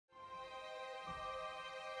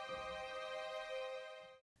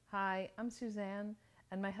Hi, I'm Suzanne,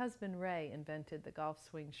 and my husband Ray invented the golf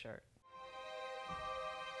swing shirt.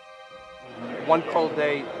 One cold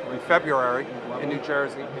day in February in New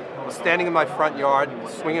Jersey, I was standing in my front yard,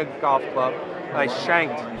 swinging a golf club, and I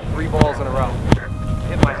shanked 3 balls in a row.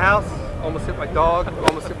 Hit my house, almost hit my dog,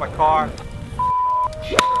 almost hit my car.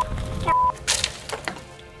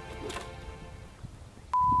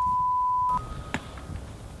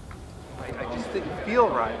 I just didn't feel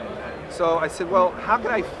right. So I said, well, how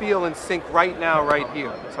can I feel in sync right now, right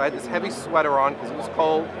here? So I had this heavy sweater on because it was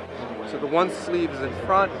cold. So the one sleeve is in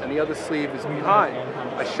front and the other sleeve is behind.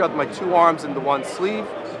 I shoved my 2 arms into one sleeve,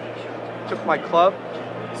 took my club,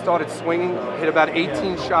 started swinging, hit about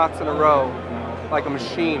 18 shots in a row like a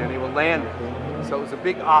machine, and they were landing. So it was a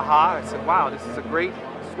big aha. I said, wow, this is a great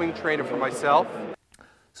swing trainer for myself.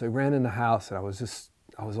 So I ran in the house and I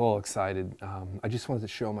was all excited. I just wanted to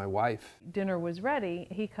show my wife. Dinner was ready.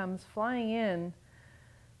 He comes flying in,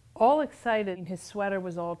 all excited. His sweater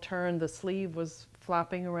was all turned, the sleeve was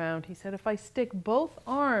flopping around. He said, if I stick both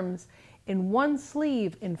arms in one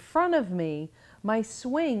sleeve in front of me, my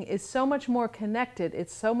swing is so much more connected.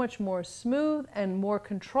 It's so much more smooth and more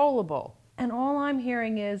controllable. And all I'm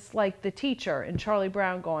hearing is like the teacher in Charlie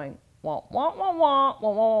Brown going, wah, wah, wah, wah,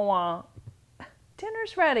 wah, wah, wah.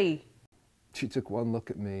 Dinner's ready. She took one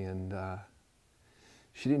look at me and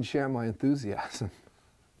she didn't share my enthusiasm.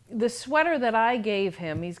 The sweater that I gave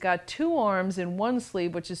him, he's got 2 arms in one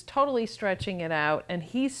sleeve, which is totally stretching it out, and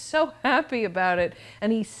he's so happy about it,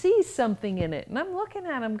 and he sees something in it. And I'm looking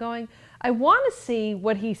at him going, I want to see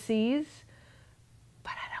what he sees,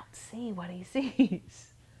 but I don't see what he sees.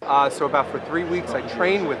 So about for 3 weeks I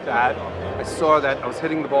trained with that. I saw that I was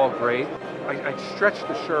hitting the ball great. I stretched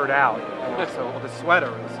the shirt out, so the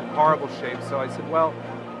sweater is in horrible shape. So I said, well,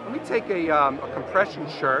 let me take a compression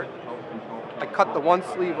shirt. I cut the one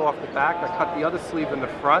sleeve off the back, I cut the other sleeve in the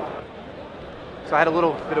front. So I had a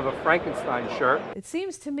little bit of a Frankenstein shirt. It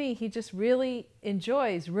seems to me he just really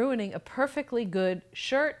enjoys ruining a perfectly good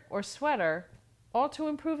shirt or sweater, all to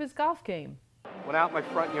improve his golf game. Went out my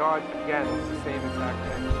front yard, again, it was the same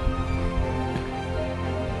exact thing.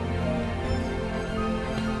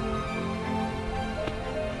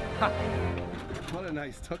 What a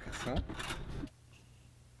nice tuchus, huh?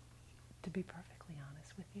 To be perfectly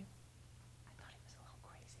honest with you, I thought he was a little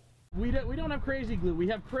crazy. We don't have crazy glue. We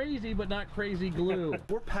have crazy, but not crazy glue.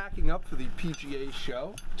 We're packing up for the PGA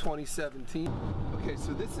show 2017. Okay,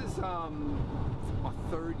 so this is our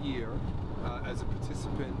 3rd year as a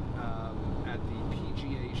participant at the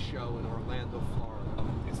PGA show in Orlando, Florida.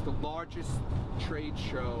 It's the largest trade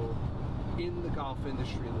show in the golf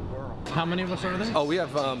industry in the world. How many of us are there? Oh, we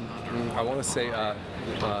have, I want to say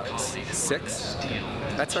 6.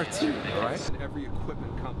 That's our team, all right? And every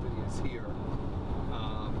equipment company is here.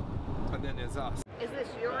 And then there's us. Is this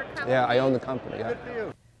your company? Yeah, I own the company. Yeah. Good for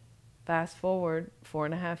you. Fast forward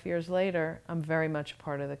 4.5 years later, I'm very much a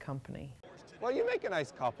part of the company. Well, you make a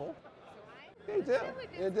nice couple. You do.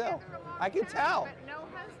 You do. I can tell. But no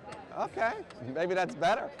husband. Okay. Maybe that's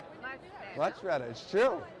better. Much Much better. It's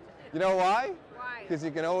true. You know why? Why? Because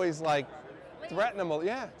you can always like threaten them.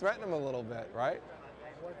 Yeah, threaten them a little bit, right?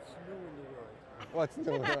 What's new in the world? What's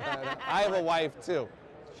new in the world? I have a wife too.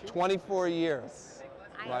 24 years.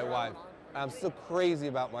 My wife. I'm still crazy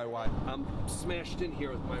about my wife. I'm smashed in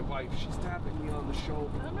here with my wife. She's tapping me on the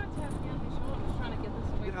shoulder. I'm not tapping you on the shoulder, I'm trying to get this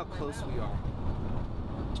away. Look at how close we are.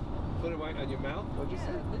 Put it on your mouth? What'd you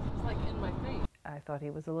say? This is like in my face. I thought he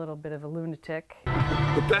was a little bit of a lunatic.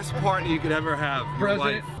 The best partner you could ever have, your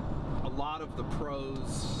President. wife. A lot of the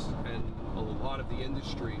pros and a lot of the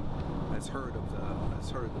industry has heard of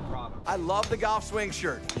the product. I love the golf swing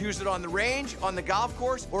shirt. Use it on the range, on the golf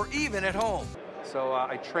course, or even at home. So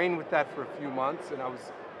I trained with that for a few months, and I was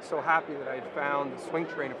so happy that I had found the swing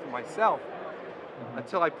trainer for myself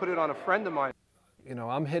until I put it on a friend of mine. You know,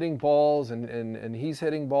 I'm hitting balls and he's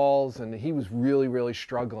hitting balls, and he was really, really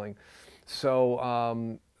struggling. So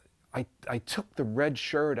I took the red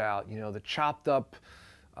shirt out, you know, the chopped up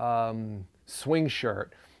swing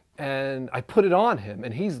shirt, and I put it on him,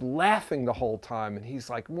 and he's laughing the whole time, and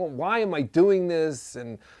he's like, well, why am I doing this?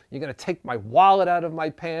 And you're gonna take my wallet out of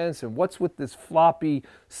my pants, and what's with this floppy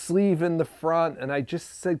sleeve in the front? And I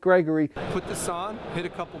just said, Gregory, put this on, hit a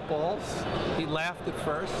couple balls. He laughed at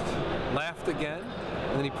first, laughed again,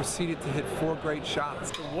 and then he proceeded to hit 4 great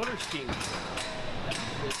shots. The water skiing.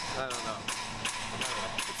 I don't know.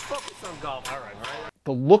 Let's focus on golf. All right.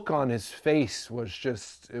 The look on his face was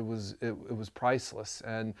just, it was priceless.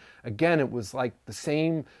 And again, it was like the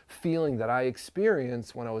same feeling that I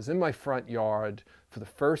experienced when I was in my front yard for the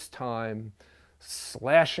first time,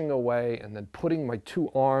 slashing away and then putting my 2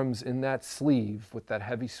 arms in that sleeve with that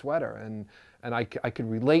heavy sweater. And I could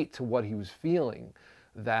relate to what he was feeling,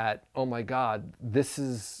 that, oh my God, this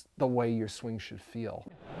is the way your swing should feel.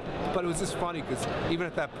 But it was just funny because even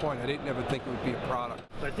at that point, I didn't ever think it would be a product.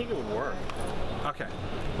 I think it would work. Okay,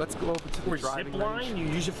 let's go over to the For driving zip line, range. you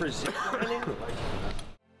use it for zip lining.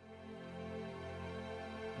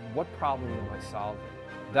 What problem am I solving?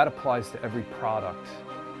 That applies to every product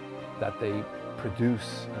that they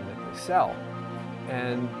produce and that they sell.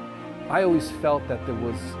 And I always felt that there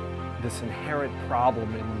was this inherent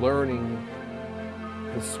problem in learning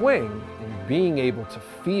the swing and being able to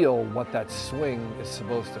feel what that swing is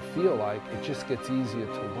supposed to feel like. It just gets easier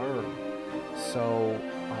to learn. So,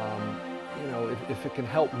 you know, if it can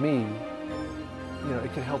help me, you know,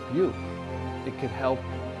 it can help you. It can help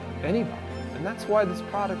anybody. And that's why this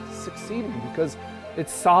product is succeeding, because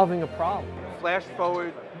it's solving a problem. Flash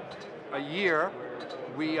forward a year,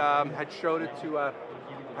 we had showed it to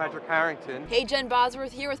Patrick Harrington. Hey, Jen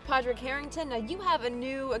Bosworth here with Patrick Harrington. Now you have a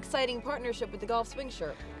new exciting partnership with the Golf Swing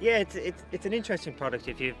Shirt. Yeah, it's an interesting product.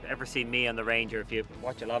 If you've ever seen me on the range, or if you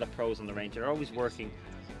watch a lot of pros on the range, they're always working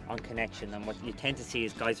on connection. And what you tend to see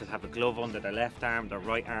is guys will have a glove under their left arm, their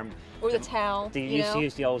right arm. Or the towel. They used to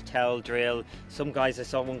use the old towel drill. Some guys, I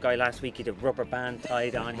saw one guy last week, he had a rubber band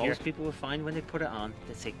tied on here. Most people will find when they put it on,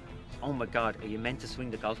 they say, oh my God, are you meant to swing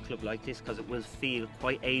the golf club like this? Because it will feel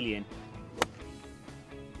quite alien.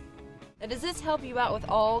 Now, does this help you out with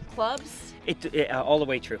all clubs? All the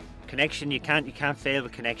way through. Connection, you can't fail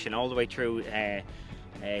with connection all the way through.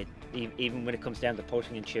 Even when it comes down to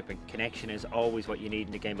pushing and chipping, connection is always what you need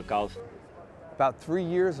in the game of golf. About 3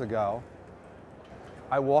 years ago,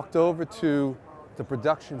 I walked over to the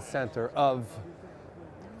production center of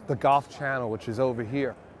the Golf Channel, which is over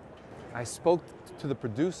here. I spoke to the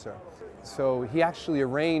producer, so he actually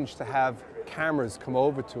arranged to have cameras come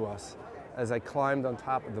over to us as I climbed on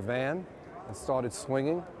top of the van and started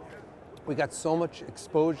swinging. We got so much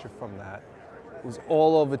exposure from that. It was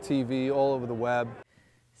all over TV, all over the web.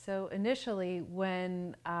 So initially,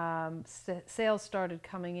 when sales started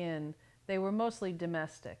coming in, they were mostly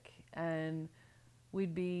domestic, and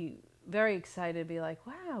we'd be very excited, be like,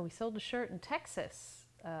 wow, we sold a shirt in Texas,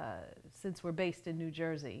 since we're based in New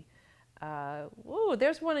Jersey. Ooh,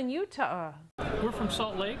 there's one in Utah. We're from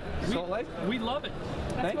Salt Lake. Salt Lake? We love it.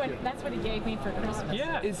 That's what he gave me for Christmas.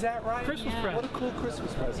 Yeah. Is that right? Christmas Yeah. present. What a cool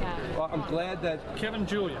Christmas present. Yeah. Well, I'm glad that Kevin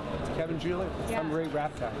Julia. Kevin Julia, Yeah. I'm Ray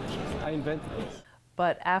Rap Package. I invented this.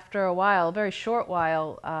 But after a while, a very short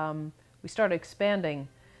while, we started expanding,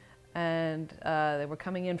 and they were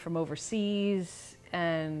coming in from overseas,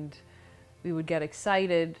 and we would get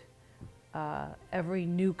excited every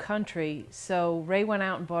new country. So Ray went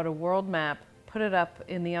out and bought a world map, put it up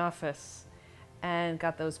in the office, and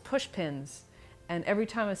got those push pins. And every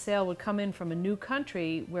time a sale would come in from a new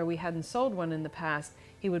country where we hadn't sold one in the past,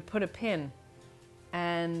 he would put a pin.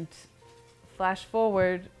 And flash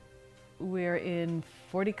forward, we're in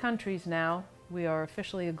 40 countries now. We are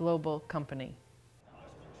officially a global company.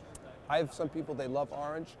 I have some people, they love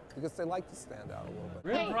orange because they like to stand out a little bit.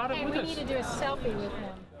 Really brought it with we us. need to do a selfie with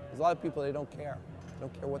him. There's a lot of people, they don't care. They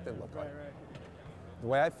don't care what they look like. The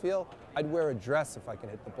way I feel, I'd wear a dress if I can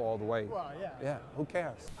hit the ball the way. Well, yeah. Yeah, who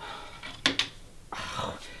cares?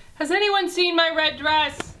 Has anyone seen my red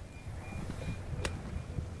dress?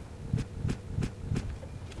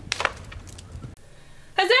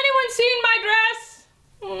 Has anyone seen my dress?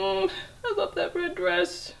 I love that red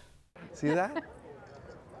dress. See that?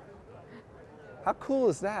 How cool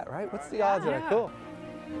is that, right? What's the odds that are cool?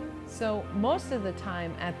 So most of the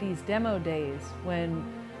time at these demo days, when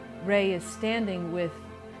Ray is standing with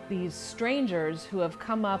these strangers who have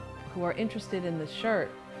come up, who are interested in the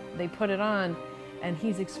shirt, they put it on, and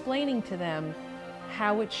he's explaining to them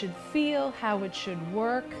how it should feel, how it should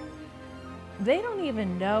work. They don't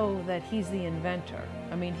even know that he's the inventor.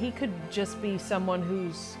 I mean, he could just be someone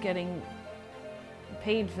who's getting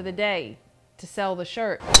paid for the day to sell the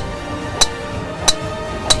shirt.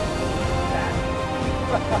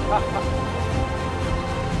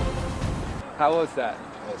 How was that?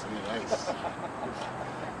 That's really nice.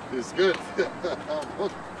 It's good.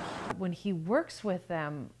 When he works with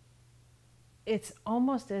them, it's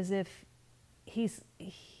almost as if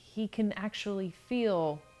he can actually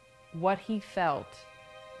feel what he felt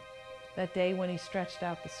that day when he stretched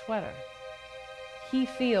out the sweater. He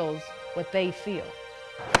feels what they feel.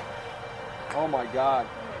 Oh my God.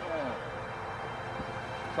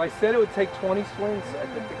 So I said it would take 20 swings. I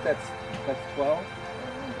think that's 12.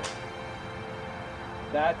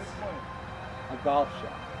 That's a golf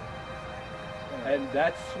shot. And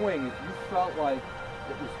that swing, if you felt like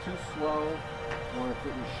it was too slow or if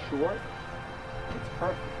it was short, it's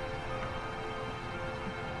perfect.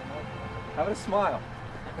 Have a smile.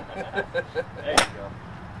 There you go.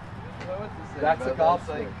 That's a golf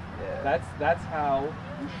swing. That's how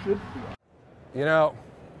you should feel. You know,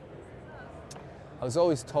 I was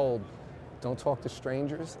always told, don't talk to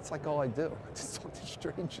strangers. It's like all I do. I just talk to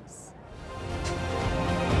strangers.